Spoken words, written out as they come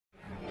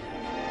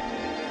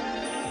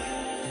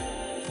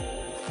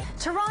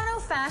Toronto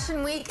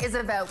Fashion Week is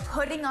about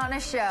putting on a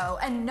show,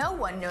 and no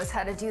one knows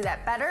how to do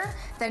that better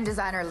than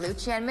designer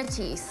Lucian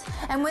Matis.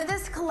 And with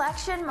this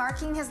collection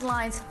marking his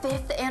line's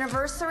 5th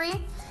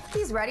anniversary,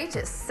 he's ready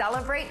to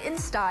celebrate in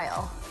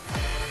style.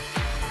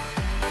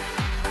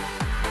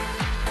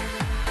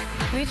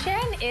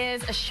 Lucian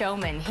is a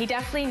showman. He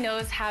definitely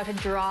knows how to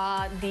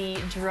draw the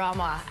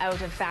drama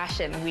out of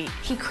Fashion Week.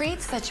 He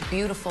creates such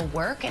beautiful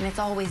work, and it's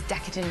always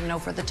decadent and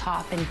over the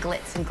top and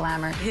glitz and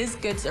glamour. His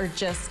goods are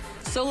just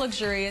so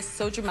luxurious,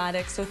 so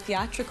dramatic, so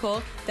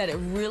theatrical that it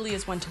really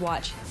is one to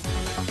watch.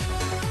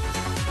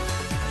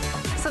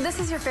 So this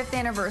is your 5th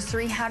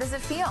anniversary. How does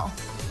it feel?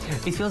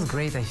 It feels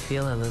great. I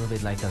feel a little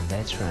bit like a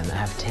veteran. I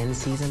have 10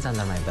 seasons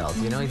under my belt.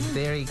 You know, it's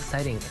very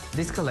exciting.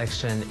 This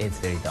collection, it's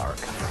very dark.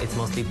 It's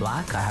mostly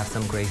black. I have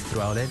some grays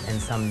throughout it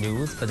and some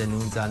nudes, but the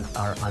nudes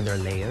are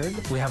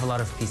underlayered. We have a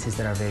lot of pieces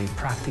that are very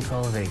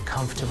practical, very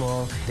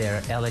comfortable.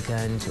 They're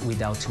elegant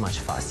without too much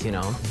fuss, you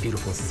know?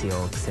 Beautiful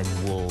silks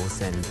and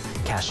wools and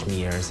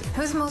cashmeres.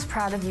 Who's most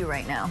proud of you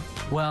right now?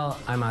 Well,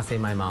 I must say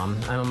my mom.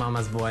 I'm a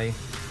mama's boy.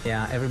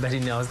 Yeah,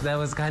 everybody knows. That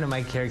was kind of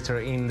my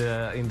character in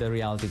the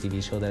reality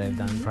TV show that I've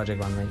done,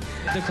 Project Runway.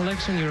 The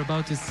collection you're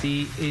about to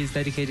see is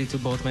dedicated to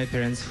both my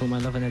parents, whom I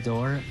love and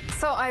adore.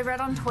 So I read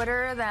on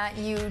Twitter that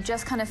you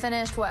just kind of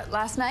finished, what,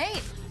 last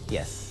night?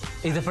 Yes.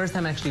 It's the first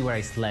time actually where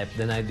I slept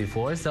the night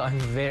before, so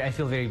I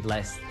feel very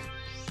blessed.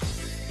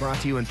 Brought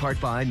to you in part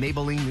by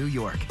Maybelline New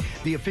York,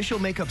 the official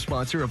makeup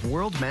sponsor of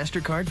World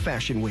Mastercard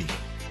Fashion Week.